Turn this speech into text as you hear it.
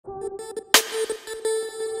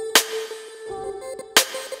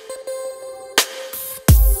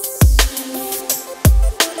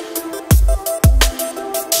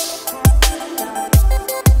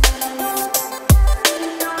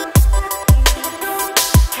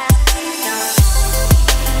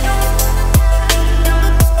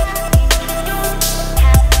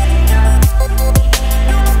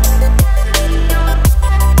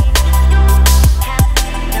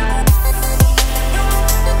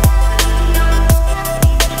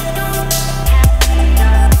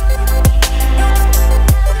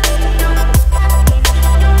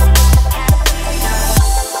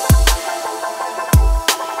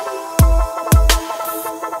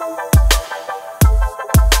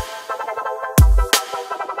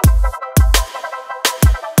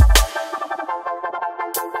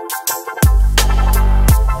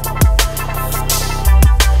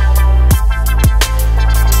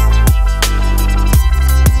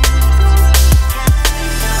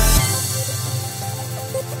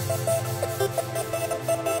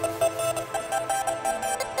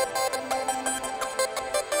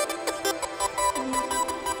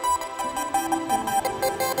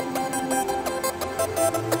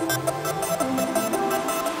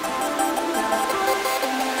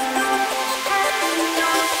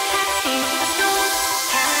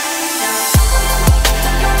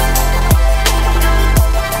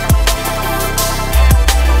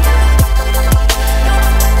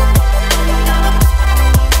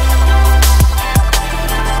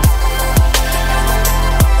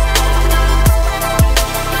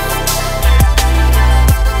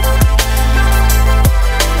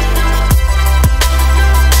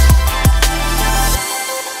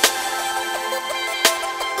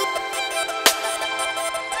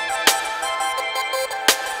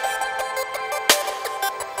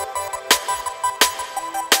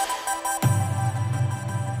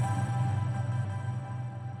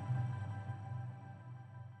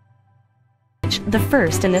the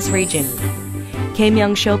first in this region.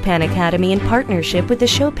 Keimyung Chopin Academy in partnership with the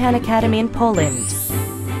Chopin Academy in Poland.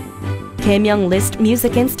 Keimyung Liszt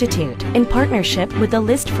Music Institute in partnership with the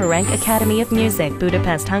Liszt Ferenc Academy of Music,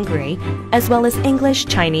 Budapest, Hungary, as well as English,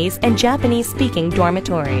 Chinese, and Japanese-speaking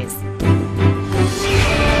dormitories.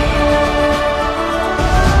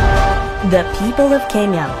 The people of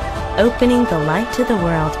Keimyung, opening the light to the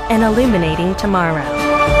world and illuminating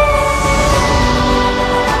tomorrow.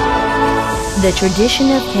 The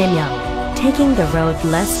tradition of Keimyung, taking the road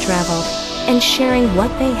less traveled and sharing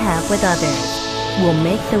what they have with others, will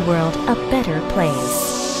make the world a better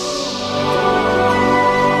place.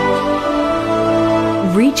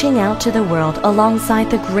 Reaching out to the world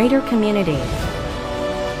alongside the greater community,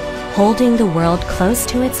 holding the world close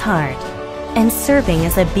to its heart, and serving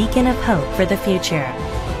as a beacon of hope for the future.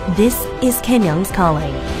 This is Keimyung's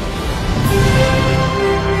calling.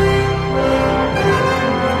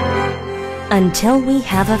 Until we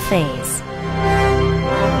have a phase,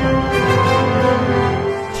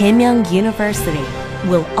 Keimyung University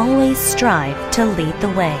will always strive to lead the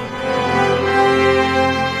way.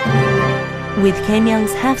 With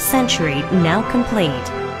Keimyung's half-century now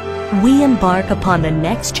complete, we embark upon the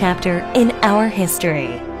next chapter in our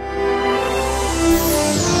history.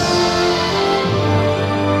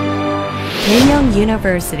 Keimyung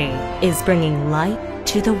University is bringing light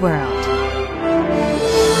to the world.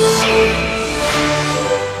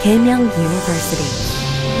 Keimyung University.